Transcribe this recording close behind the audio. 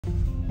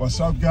What's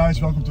up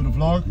guys, welcome to the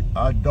vlog.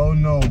 I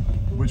don't know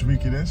which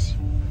week it is,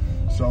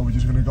 so we're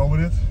just gonna go with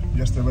it.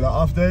 Yesterday with our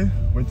off day,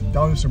 went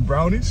down to some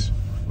brownies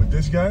with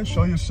this guy.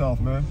 Show yourself,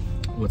 man.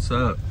 What's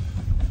up?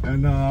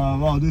 And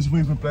well, this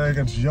week we're playing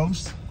against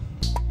Joost.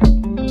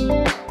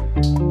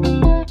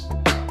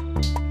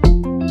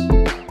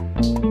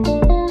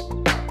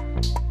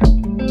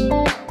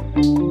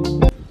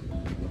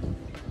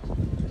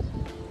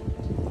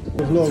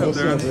 What's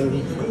up,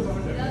 baby?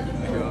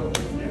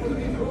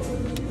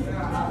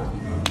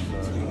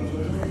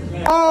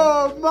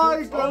 Oh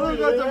my god,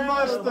 look at the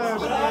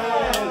mustache,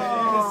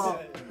 man.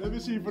 Let me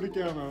see for the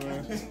camera,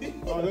 man.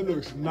 Oh, that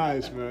looks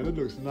nice, man. That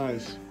looks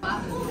nice.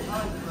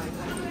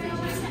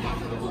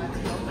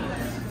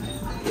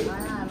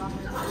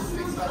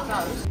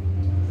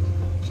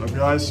 What's up,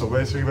 guys? So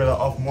basically we had an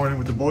off morning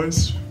with the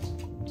boys. Now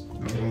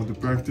we're going to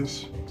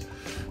practice.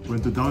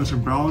 Went to down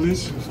some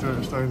brownies.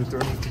 Starting to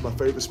turn into my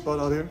favorite spot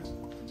out here.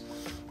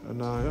 And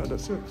yeah,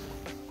 that's it.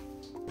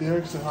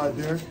 Dirk, say hi,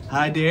 Dirk.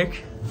 Hi,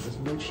 Dirk. That's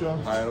Lucia.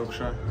 Hi,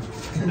 Lucia.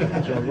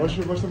 John, what's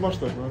the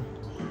mustache, bro?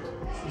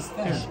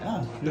 Mustache,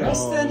 yeah.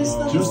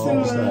 Just the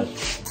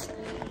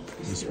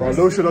mustache. Well,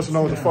 Lucia doesn't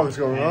know what the fuck is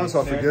going on,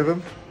 so I forgive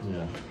him.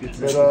 Yeah.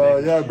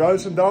 But yeah,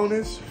 brownies and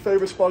downies,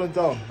 favorite spot in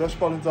town. Best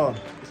spot in town.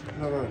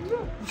 No,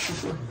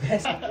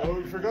 oh,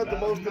 we forgot the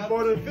most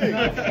important thing.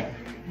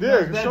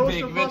 Dirk, show us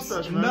your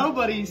mustache, man.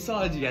 Nobody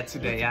saw it yet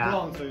today, yeah.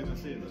 So you don't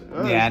see it.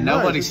 Yeah,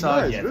 nobody nice, saw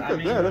nice. it yet. Look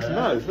at that, that's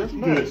nice. That's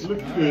nice. Look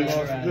good.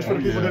 Just for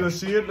the people who didn't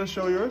see it, let's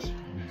show yours.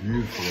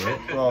 Beautiful,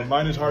 right? Well,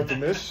 mine is hard to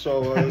miss,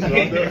 so it's out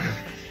there.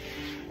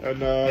 And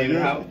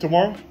you,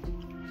 tomorrow?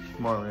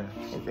 Tomorrow,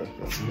 yeah. Okay.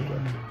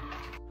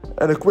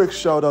 And a quick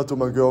shout out to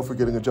my girl for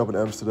getting a job in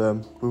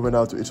Amsterdam. We went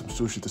out to eat some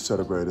sushi to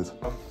celebrate it.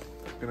 I'm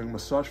getting a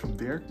massage from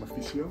Dirk, my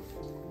physio.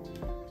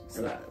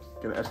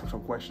 Gonna ask him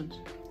some questions.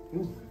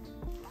 Ooh.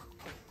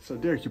 So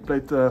Dirk, you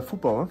played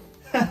football,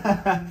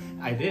 huh?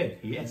 I did,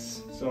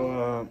 yes.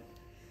 So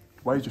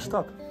why did you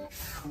stop?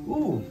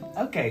 Ooh,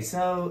 okay,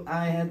 so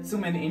I had too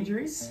many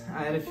injuries.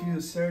 I had a few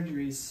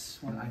surgeries,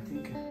 well, I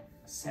think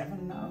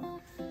 7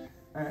 now,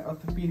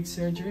 orthopedic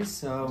surgeries,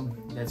 so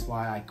that's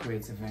why I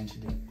quit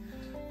eventually.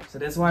 So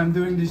that's why I'm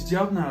doing this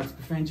job now, to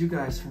prevent you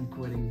guys from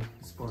quitting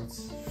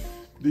sports.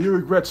 Do you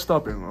regret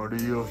stopping, or do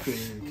you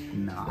think?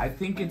 No, I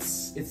think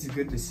it's a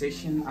good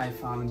decision. I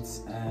found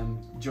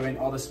join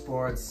other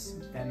sports.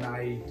 Then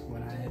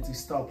when I had to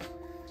stop,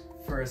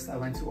 first I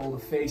went to all the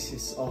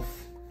phases of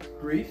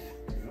grief,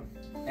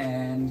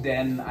 and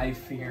then I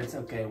figured,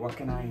 okay, what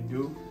can I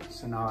do?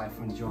 So now I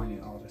found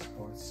joining other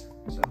sports.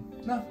 So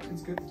no,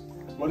 it's good.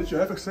 What did you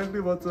have exactly?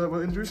 What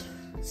injuries?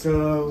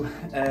 So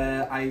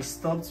I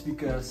stopped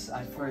because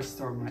I first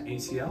tore my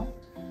ACL.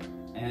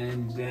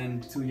 And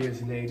then 2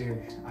 years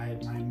later, I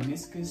had my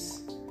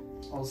meniscus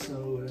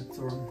also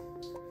torn.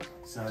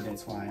 So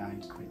that's why I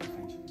quit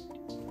eventually.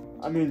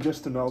 I mean,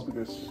 just to know,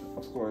 because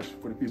of course,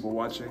 for the people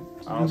watching,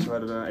 I also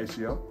had an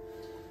ACL.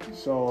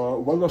 So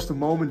what was the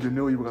moment you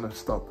knew you were gonna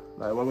stop?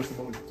 Like, what was the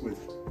moment you quit?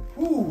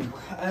 Ooh,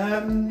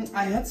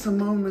 I had some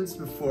moments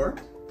before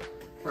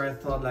where I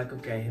thought like,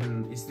 okay,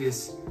 is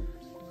this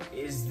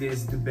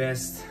the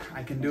best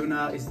I can do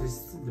now? Is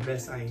this the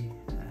best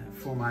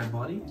for my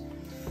body?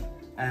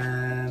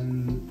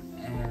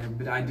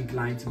 But I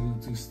declined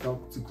to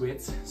stop, to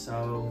quit.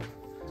 So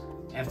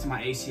after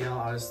my ACL,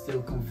 I was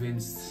still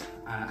convinced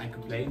I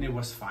could play, and it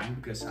was fine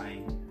because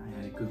I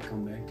had a good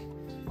comeback.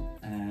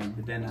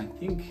 But then I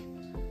think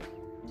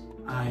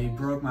I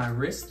broke my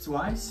wrist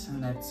twice,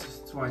 and had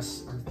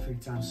twice or 3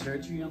 times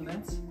surgery on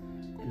that.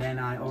 And then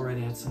I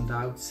already had some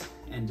doubts,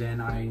 and then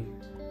I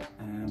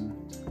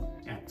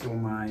tore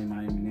my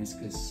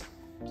meniscus.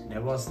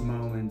 That was the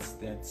moment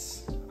that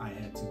I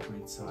had to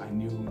quit, so I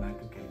knew like,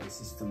 okay,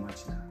 this is too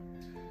much now.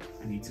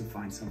 I need to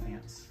find something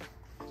else.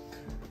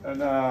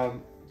 And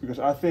because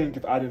I think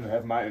if I didn't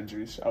have my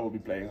injuries, I would be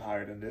playing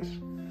higher than this.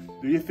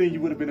 Do you think you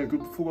would have been a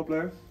good football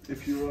player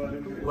if you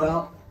didn't?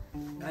 Well,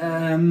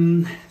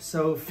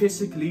 so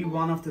physically,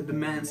 one of the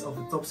demands of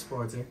a top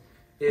sporter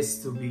is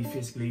to be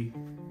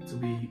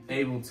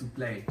able to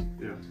play.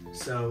 Yeah.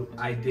 So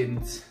I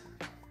didn't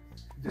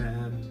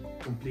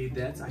complete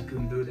that. I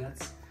couldn't do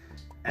that.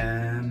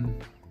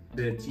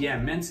 But yeah,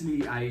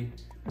 mentally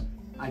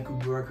I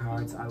could work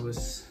hard. I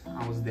was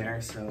there.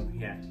 So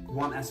yeah,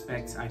 one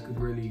aspect I could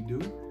really do.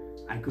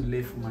 I could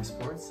live for my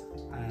sport.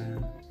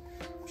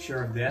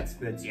 Sure of that.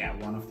 But yeah,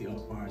 one of the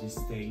other part is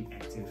staying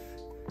active,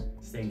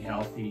 staying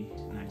healthy,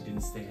 and I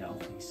didn't stay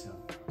healthy. So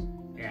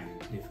yeah,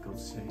 difficult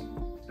to say.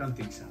 Don't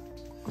think so.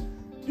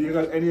 Do you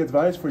got any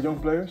advice for young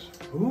players?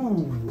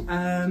 Ooh,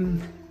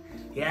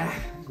 yeah,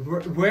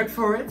 work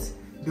for it.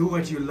 Do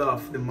what you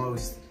love the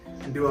most.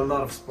 And do a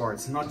lot of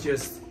sports, not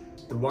just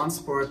the one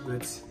sport,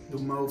 but do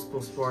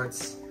multiple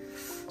sports.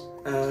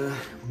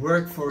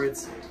 Work for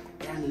it,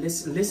 and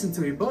listen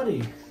to your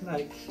body.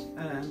 Like,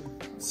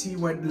 see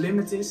where the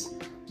limit is.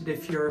 But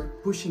if you're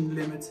pushing the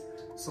limit,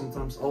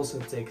 sometimes also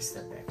take a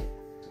step back.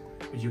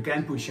 But you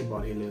can push your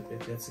body a little bit.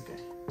 That's okay.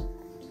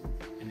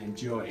 And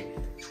enjoy.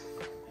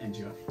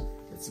 Enjoy.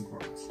 That's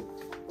important.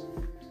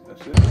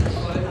 That's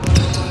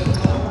it.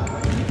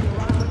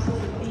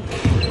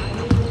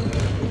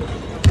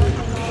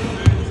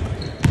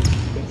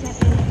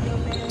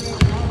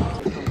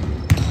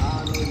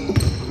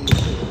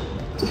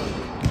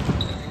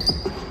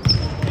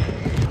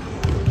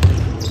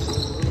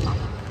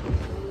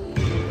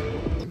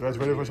 guys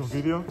ready for some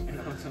video? Yeah,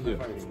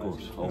 of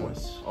course,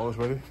 always. Always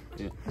ready?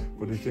 Yeah.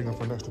 What do you think of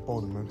our next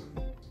opponent, man?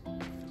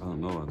 I don't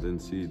know, I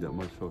didn't see that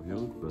much of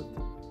you, but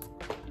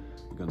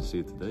we're gonna see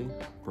it today.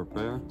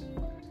 Prepare,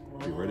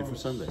 be ready for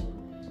Sunday.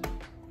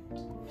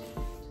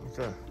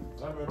 Okay.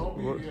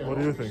 What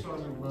do you think?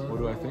 What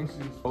do I think?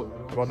 Oh,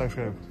 About next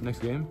game? next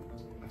game?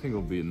 I think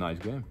it'll be a nice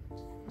game.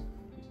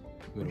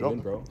 Good job.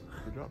 win, bro.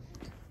 Good job.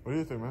 What do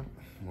you think, man?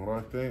 What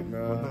I think,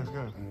 man. What next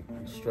game?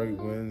 Straight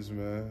wins,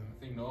 man. I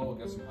think Noah will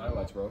get some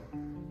highlights, bro.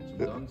 Some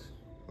dunks.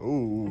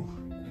 Ooh.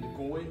 In the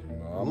koi.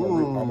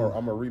 No,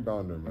 I'm a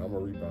rebounder, man. I'm a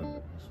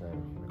rebounder. That's why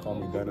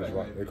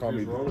they call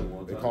me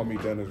Dennis. They call me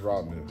Dennis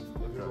Rodman.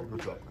 Okay,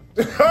 good job.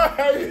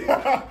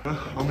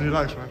 How many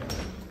likes, man?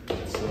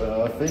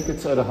 I think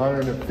it's at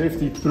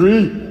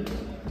 153.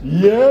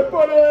 Yeah,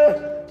 buddy.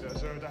 Yeah,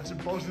 so that's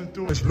important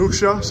too. It's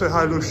Lucia. Say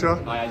hi,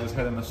 Lucia. I just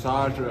had a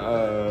massage,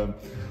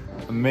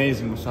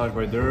 amazing massage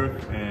by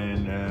Dirk,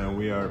 and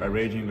we are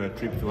arranging a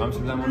trip to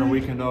Amsterdam on a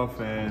weekend off,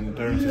 and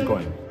Terrence is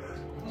going.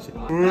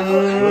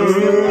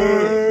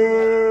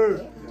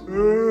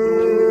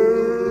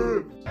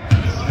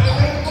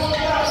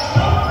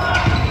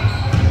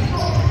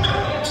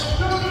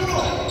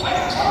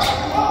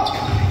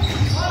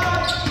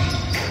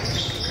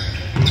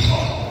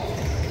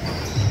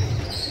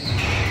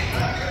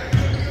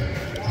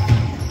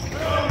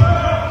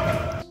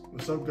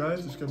 What's up,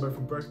 guys? Just came back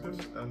from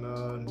breakfast,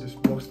 and this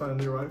box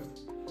finally arrived.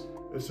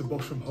 It's a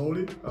box from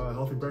Holy,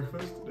 healthy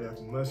breakfast. They have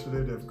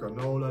muesli, they have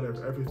granola, they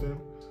have everything.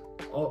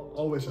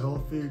 Always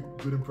healthy,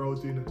 good in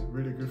protein,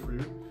 really good for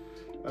you.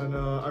 And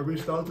I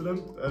reached out to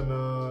them,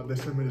 and they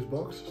sent me this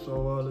box.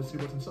 So let's see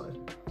what's inside.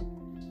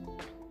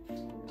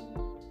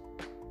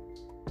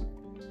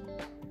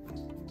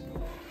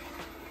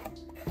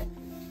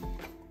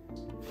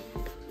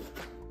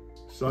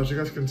 So as you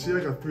guys can see,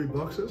 I got 3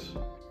 boxes.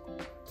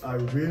 I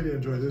really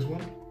enjoy this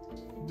one.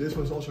 This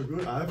one's also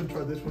good. I haven't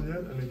tried this one yet,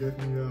 and they gave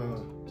me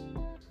a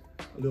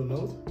little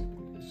note.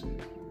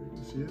 You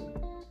can see it.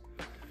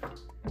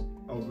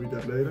 I'll read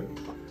that later.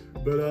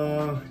 But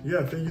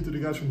yeah, thank you to the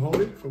guys from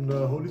Holy, from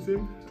the Holy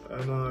team,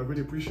 and I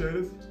really appreciate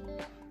it.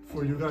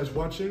 For you guys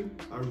watching,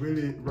 I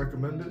really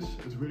recommend this.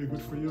 It's really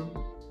good for you.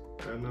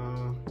 And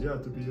yeah,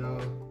 to be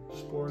a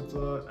sport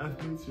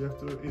athlete, you have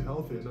to eat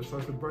healthy, and that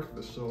starts with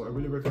breakfast. So I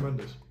really recommend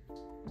this.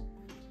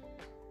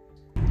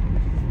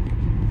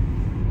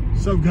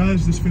 What's up,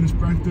 guys? Just finished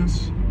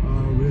practice.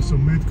 We did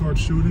some mid-card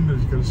shooting that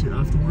you're gonna see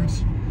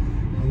afterwards.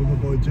 I'm with my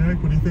boy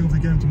Jack. What do you think of the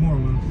game tomorrow,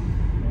 man?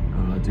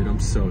 Dude, I'm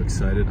so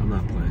excited. I'm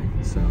not playing,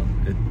 so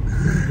it.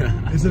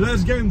 It's the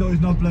last game though. He's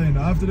not playing.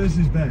 After this,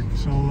 he's back.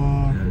 So.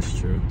 Yeah, that's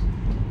true.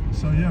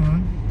 So yeah,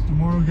 man.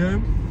 Tomorrow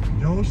game,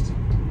 Joost.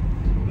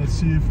 Let's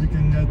see if we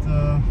can get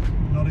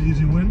another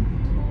easy win.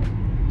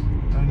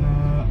 And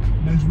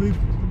next week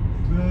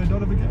we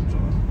don't have a game. So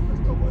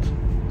let's go, boys.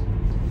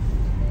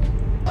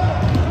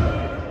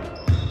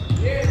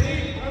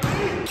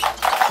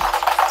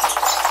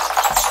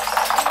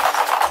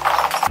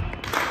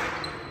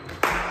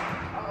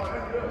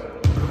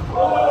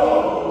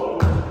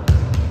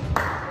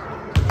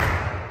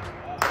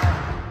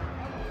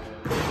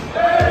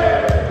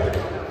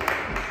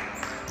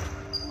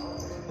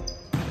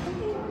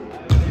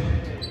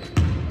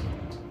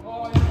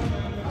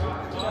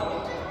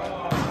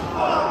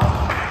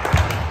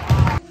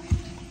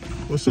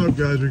 What's up,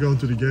 guys? We're going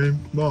to the game.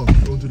 Well,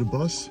 going to the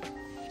bus.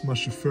 My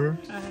chauffeur.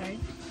 Hi.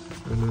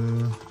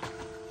 And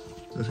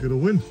let's get a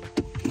win.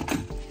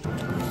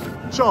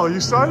 So, you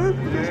started?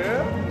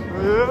 Yeah.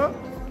 Yeah.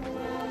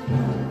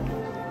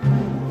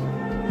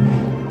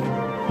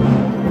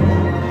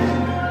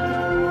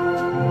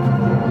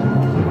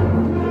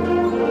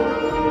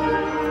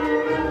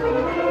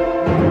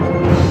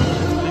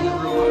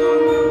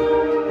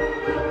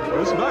 Oh,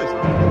 this is nice.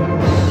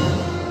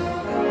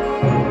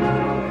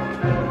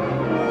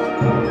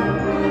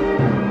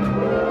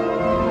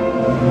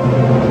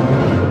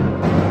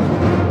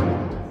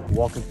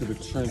 Walking through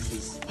the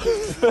trenches.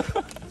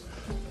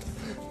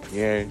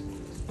 Yeah.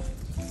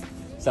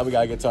 So we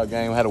gotta get to our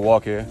game. We had to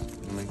walk here.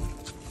 I mean,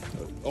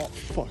 Oh,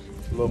 fuck.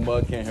 a little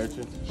mud can't hurt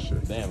you.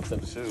 Shit. Damn,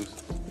 except the shoes.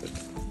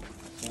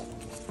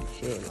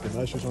 Shit, the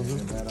nice shoes on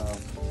this.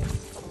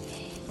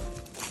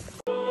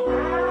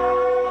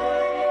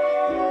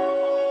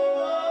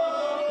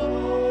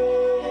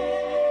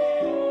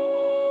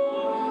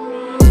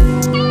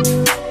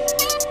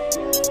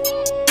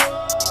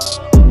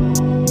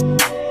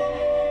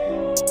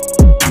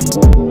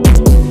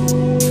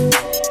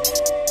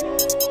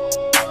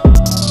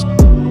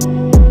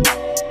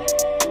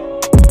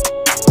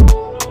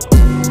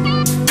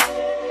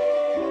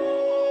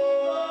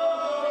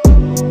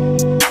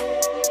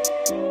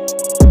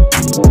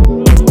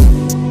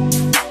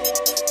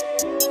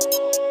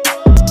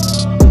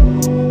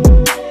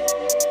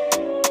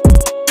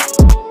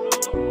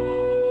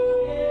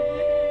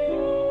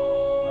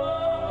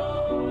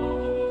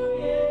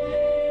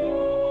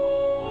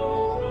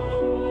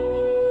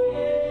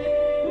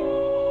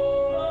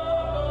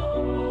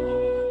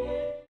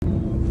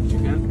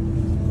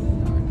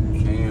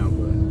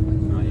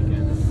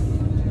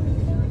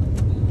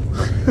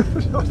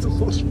 Dat is toch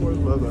vol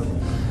sportman, man.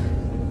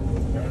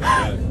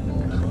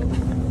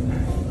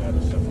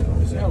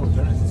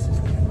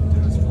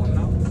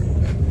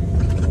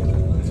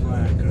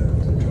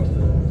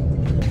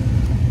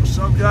 What's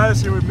up,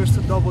 guys? Here with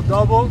Mr. Double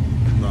Double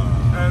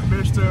and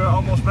Mr.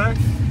 Almost Back.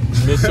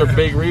 Mr.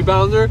 Big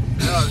Rebounder.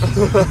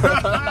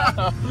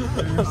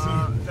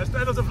 That's the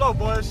end of the vlog,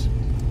 boys.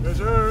 Yes,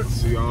 sir.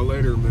 See y'all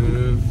later,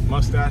 man.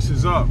 Mustache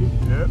is up.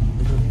 Yep.